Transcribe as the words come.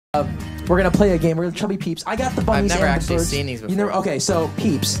We're gonna play a game. We're gonna Chubby Peeps. I got the bunnies. I've never and actually the birds. seen these before. You never? Okay, so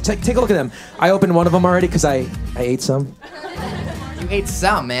Peeps. Take a look at them. I opened one of them already because I ate some. You ate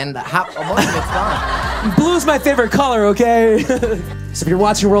some, man. Most of it's gone. Blue's my favorite color. Okay. So if you're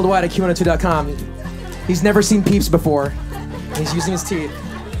watching worldwide at Q102.com, he's never seen Peeps before. He's using his teeth.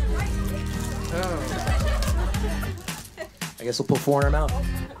 I guess we'll put 4 in our mouth.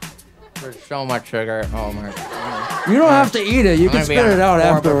 There's so much sugar. Oh my god. You don't have to eat it. You can spit it out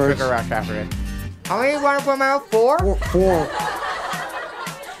afterwards. Sugar rush after it. How many you want to put in my mouth? 4? 4.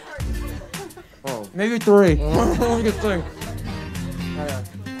 Oh. Maybe 3. Look at thing.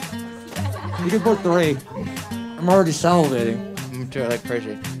 You can put 3. I'm already salivating. I'm doing like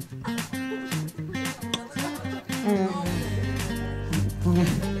crazy.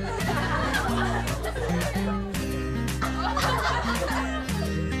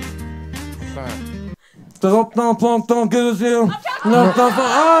 Don't give us you. No,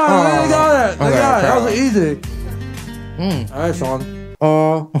 ah, you got it. I got it. That was easy. All right, Shawn.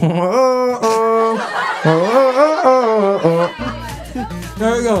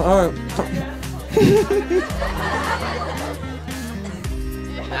 There we go. All right.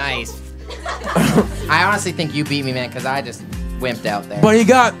 Nice. I honestly think you beat me, man, because I just wimped out there. But he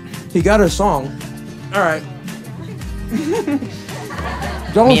got a song. All right.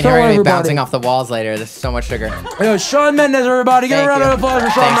 Don't Me and tell her are gonna be everybody. bouncing off the walls later. There's so much sugar. Yo, Shawn Mendes, everybody. Get a round of applause for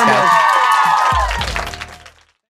Shawn Mendes. Guys.